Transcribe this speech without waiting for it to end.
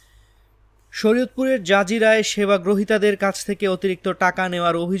শরীয়তপুরের জাজিরায় সেবাগ্রহীতাদের কাছ থেকে অতিরিক্ত টাকা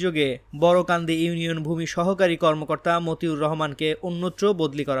নেওয়ার অভিযোগে বড়কান্দি ইউনিয়ন ভূমি সহকারী কর্মকর্তা মতিউর রহমানকে অন্যত্র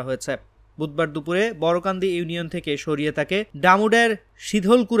বদলি করা হয়েছে। বুধবার দুপুরে বড়কান্দি ইউনিয়ন থেকে সরিয়ে তাকে ডামুড্যার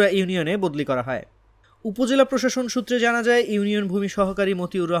শীধলকুড়া ইউনিয়নে বদলি করা হয়। উপজেলা প্রশাসন সূত্রে জানা যায়, ইউনিয়ন ভূমি সহকারী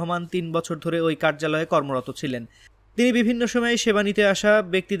মতিউর রহমান ৩ বছর ধরে ওই কার্যালয়ে কর্মরত ছিলেন। তিনি বিভিন্ন সময়ে সেবা নিতে আসা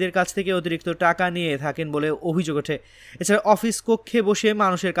ব্যক্তিদের কাছ থেকে অতিরিক্ত টাকা নিয়ে থাকেন বলে অভিযোগ ওঠে। এছাড়া অফিস কক্ষে বসে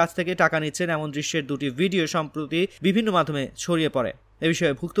মানুষের কাছ থেকে টাকা নিচ্ছেন এমন দৃশ্যের দুটি ভিডিও সম্প্রতি বিভিন্ন মাধ্যমে ছড়িয়ে পড়ে। এ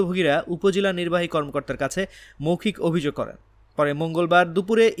বিষয়ে ভুক্তভোগীরা উপজেলা নির্বাহী কর্মকর্তার কাছে মৌখিক অভিযোগ করেন। পরে মঙ্গলবার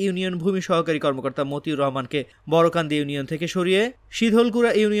দুপুরে ইউনিয়ন ভূমি সহকারী কর্মকর্তা মতিউর রহমানকে বড়কান্দি ইউনিয়ন থেকে সরিয়ে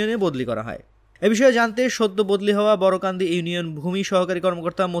শীধলকুড়া ইউনিয়নে বদলি করা হয়। এ বিষয়ে জানতে সদ্য বদলি হওয়া বড়কান্দি ইউনিয়ন ভূমি সহকারী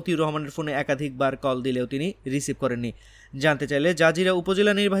কর্মকর্তা মতিউর রহমানের ফোনে একাধিকবার কল দিলেও তিনি রিসিভ করেননি। জানতে চাইলে জাজিরা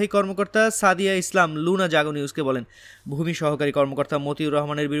উপজেলা নির্বাহী কর্মকর্তা সাদিয়া ইসলাম লুনা জাগো নিউজকে বলেন, ভূমি সহকারী কর্মকর্তা মতিউর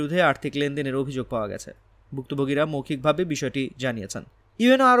রহমানের বিরুদ্ধে আর্থিক লেনদেনের অভিযোগ পাওয়া গেছে। ভুক্তভোগীরা মৌখিকভাবে বিষয়টি জানিয়েছেন।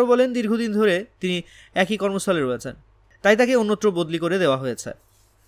 ইউএনও আরও বলেন, দীর্ঘদিন ধরে তিনি একই কর্মস্থলে রয়েছেন, তাই তাকে অন্যত্র বদলি করে দেওয়া হয়েছে।